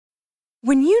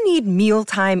When you need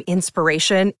mealtime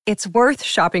inspiration, it's worth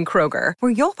shopping Kroger,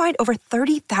 where you'll find over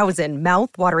 30,000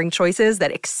 mouth-watering choices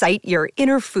that excite your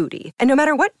inner foodie. And no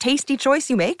matter what tasty choice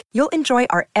you make, you'll enjoy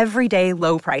our everyday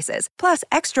low prices, plus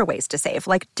extra ways to save,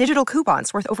 like digital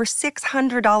coupons worth over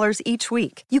 $600 each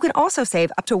week. You can also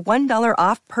save up to $1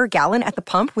 off per gallon at the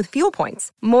pump with fuel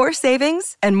points. More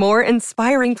savings and more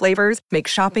inspiring flavors make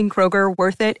shopping Kroger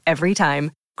worth it every time.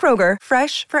 Kroger,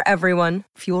 fresh for everyone.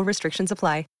 Fuel restrictions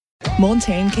apply.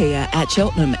 Montane Kia at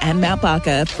Cheltenham and Mount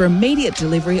Barker for immediate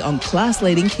delivery on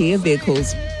class-leading Kia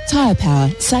vehicles. Tyre Power,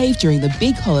 save during the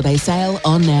big holiday sale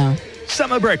on now.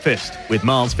 Summer Breakfast with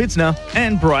Miles Fitzner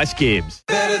and Bryce Gibbs.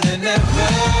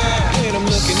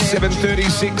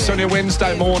 7:36 on your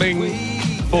Wednesday morning.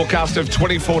 Forecast of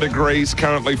 24 degrees,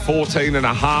 currently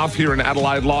 14.5 here in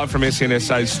Adelaide, live from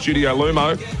SNSA's Studio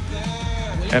Lumo.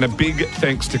 And a big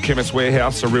thanks to Chemist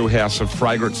Warehouse, a real house of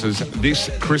fragrances this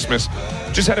Christmas.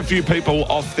 Just had a few people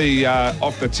off the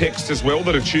text as well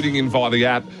that are tuning in via the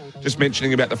app, just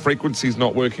mentioning about the frequencies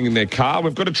not working in their car.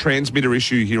 We've got a transmitter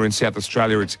issue here in South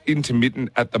Australia. It's intermittent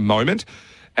at the moment.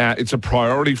 It's a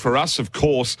priority for us, of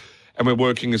course, and we're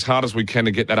working as hard as we can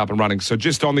to get that up and running. So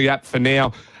just on the app for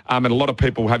now, and a lot of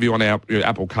people have you on our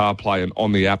Apple CarPlay and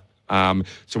on the app.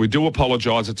 So we do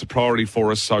apologise. It's a priority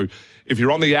for us. So if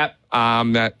you're on the app,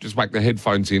 just whack the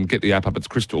headphones in, get the app up. It's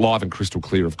crystal live and crystal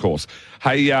clear, of course.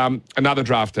 Hey, another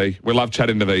draftee. We love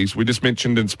chatting to these. We just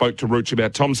mentioned and spoke to Rooch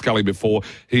about Tom Scully before.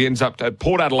 He ends up at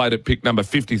Port Adelaide at pick number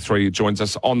 53. He joins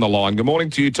us on the line. Good morning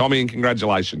to you, Tommy, and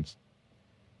congratulations.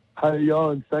 How you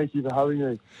going? Thank you for having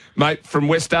me. Mate, from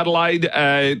West Adelaide,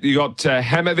 you got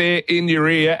Hammer there in your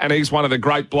ear, and he's one of the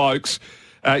great blokes.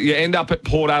 You end up at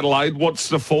Port Adelaide. What's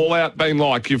the fallout been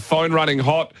like? Your phone running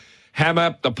hot.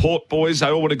 Hammer, the Port boys, they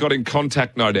all would have got in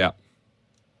contact, no doubt.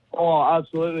 Oh,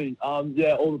 absolutely. All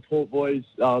the Port boys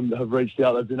have reached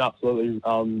out. They've been absolutely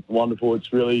wonderful.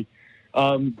 It's really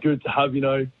good to have,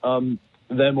 them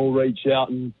all reach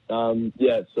out. And,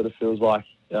 it sort of feels like,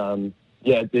 I'm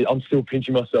still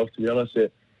pinching myself, to be honest.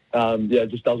 It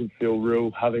just doesn't feel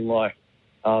real having,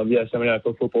 so many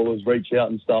AFL footballers reach out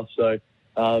and stuff. So,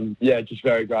 just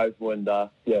very grateful and,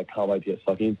 can't wait to get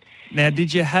stuck in. Now,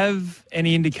 did you have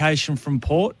any indication from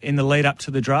Port in the lead up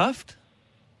to the draft?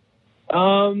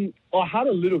 I had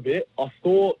a little bit. I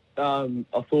thought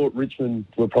Richmond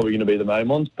were probably going to be the main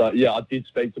ones, but I did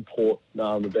speak to Port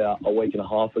about a week and a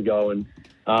half ago, and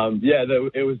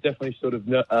it was definitely sort of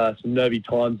some nervy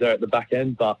times there at the back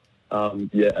end, but at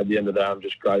the end of the day, I'm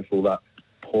just grateful that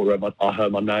Port I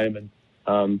heard my name and.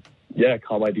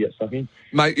 Can't wait to get stuck in.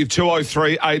 Mate, you're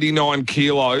 203, 89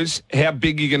 kilos. How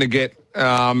big are you going to get?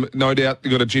 No doubt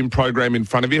you've got a gym program in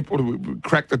front of you.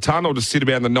 Crack the ton or just sit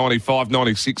around the 95,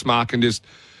 96 mark and just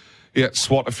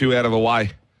swat a few out of the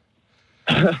way?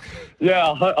 I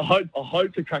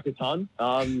hope to crack a ton.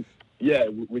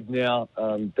 With now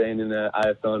being in the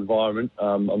AFL environment,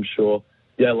 I'm sure,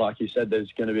 like you said,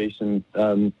 there's going to be some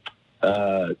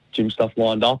gym stuff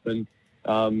lined up and,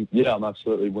 I'm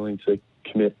absolutely willing to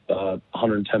commit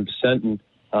 110%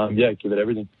 and, give it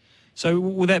everything. So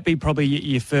will that be probably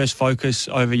your first focus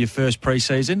over your first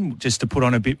pre-season, just to put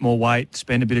on a bit more weight,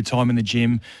 spend a bit of time in the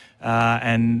gym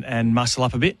and muscle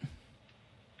up a bit?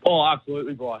 Oh,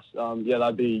 absolutely, Bryce.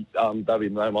 That'd be the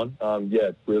main one.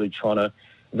 Really trying to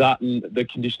that and the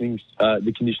conditioning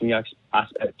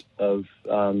aspect of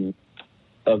side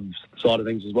of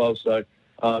things as well. So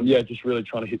just really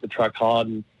trying to hit the track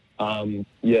hard and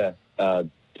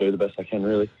do the best I can,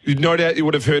 really. No doubt you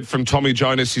would have heard from Tommy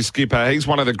Jonas, your skipper. He's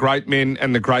one of the great men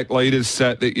and the great leaders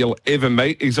that you'll ever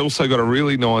meet. He's also got a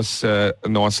really nice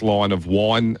line of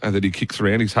wine that he kicks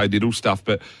around, his hey diddle stuff.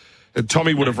 But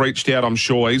Tommy would have reached out, I'm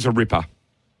sure. He's a ripper.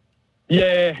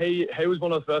 Yeah, he was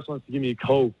one of the first ones to give me a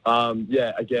call.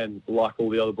 Again, like all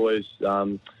the other boys,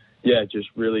 just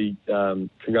really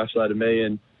congratulated me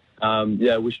and,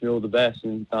 wished me all the best.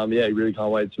 And, he really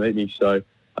can't wait to meet me. So,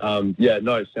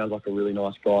 it sounds like a really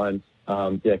nice guy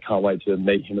and, can't wait to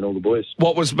meet him and all the boys.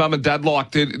 What was Mum and Dad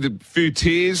like? Did a few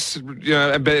tears,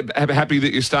 happy that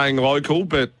you're staying local,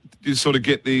 but you sort of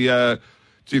get the,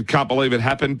 you can't believe it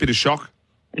happened, bit of shock?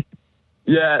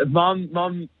 Yeah, Mum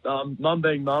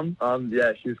being Mum,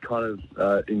 she was kind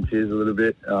of in tears a little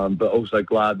bit, but also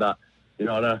glad that, I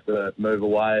don't have to move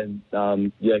away and,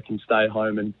 can stay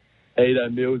home and eat our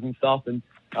meals and stuff. And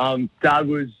Dad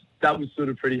was sort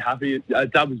of pretty happy.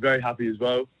 Dad was very happy as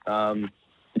well. Like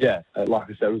I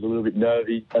said, it was a little bit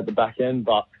nervy at the back end,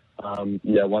 but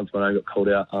once my name got called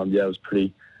out, it was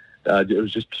pretty. It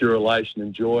was just pure elation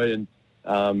and joy, and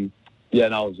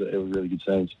it was really good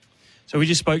scenes. So we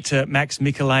just spoke to Max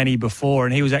Michelini before,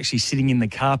 and he was actually sitting in the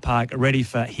car park ready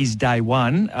for his day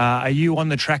one. Are you on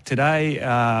the track today?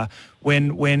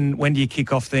 When do you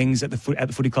kick off things at the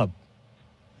footy club?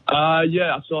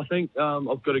 Yeah, so I think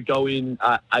I've got to go in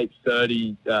at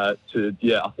 8:30 I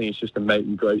think it's just a meet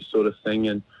and greet sort of thing,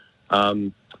 and I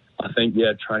think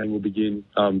training will begin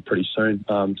pretty soon.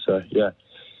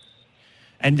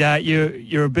 And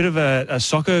you're a bit of a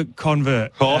soccer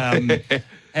convert.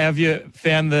 How have you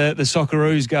found the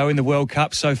Socceroos go in the World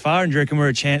Cup so far? And do you reckon we're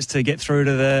a chance to get through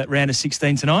to the round of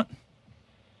 16 tonight?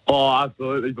 Oh,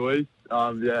 absolutely, boys. I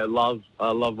love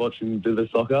watching the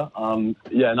soccer. I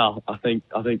think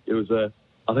it was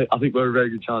I think we're a very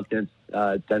good chance against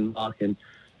Denmark, and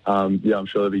I'm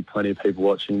sure there'll be plenty of people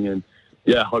watching, and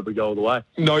I hope we go all the way.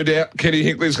 No doubt. Kenny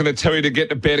Hinkley's going to tell you to get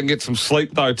to bed and get some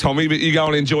sleep, though, Tommy. But you go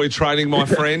and enjoy training, my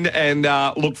friend, and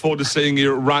look forward to seeing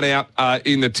you run out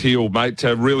in the teal, mate.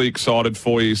 Really excited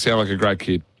for you. You sound like a great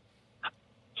kid.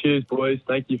 Cheers, boys.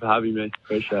 Thank you for having me.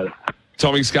 Appreciate it.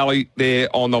 Tommy Scully there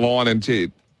on the line,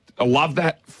 and I love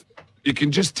that. You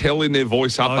can just tell in their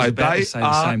voice, I was about to say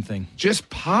the same thing. Just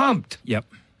pumped. Yep.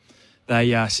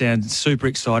 They sound super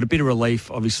excited. A bit of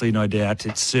relief, obviously, no doubt.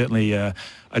 It's certainly a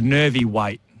nervy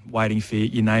waiting for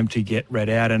your name to get read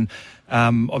out. And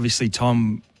obviously,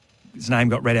 Tom's name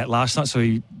got read out last night, so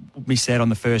he missed out on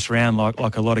the first round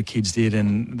like a lot of kids did.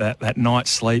 And that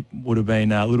night's sleep would have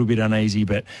been a little bit uneasy.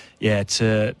 But,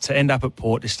 to end up at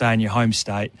Port, to stay in your home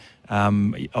state,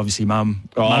 obviously, Mum's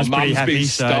pretty happy. Big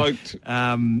stoked.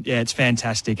 So, it's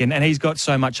fantastic. And he's got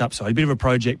so much upside. A bit of a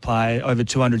project player, over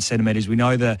 200 centimetres. We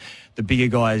know the bigger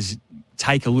guys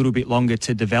take a little bit longer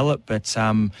to develop, but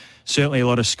certainly a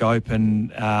lot of scope,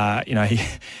 and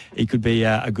he could be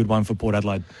a good one for Port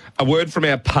Adelaide. A word from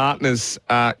our partners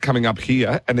coming up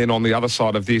here, and then on the other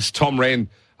side of this, Tom Wren,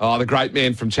 the great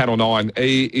man from Channel 9.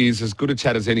 He is as good a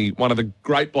chat as any, one of the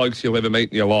great blokes you'll ever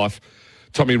meet in your life.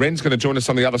 Tommy Wren's going to join us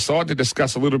on the other side to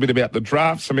discuss a little bit about the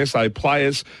draft, some SA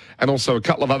players, and also a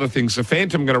couple of other things. The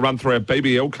Phantom going to run through our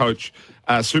BBL coach,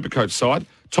 Supercoach side.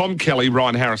 Tom Kelly,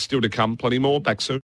 Ryan Harris still to come. Plenty more. Back soon.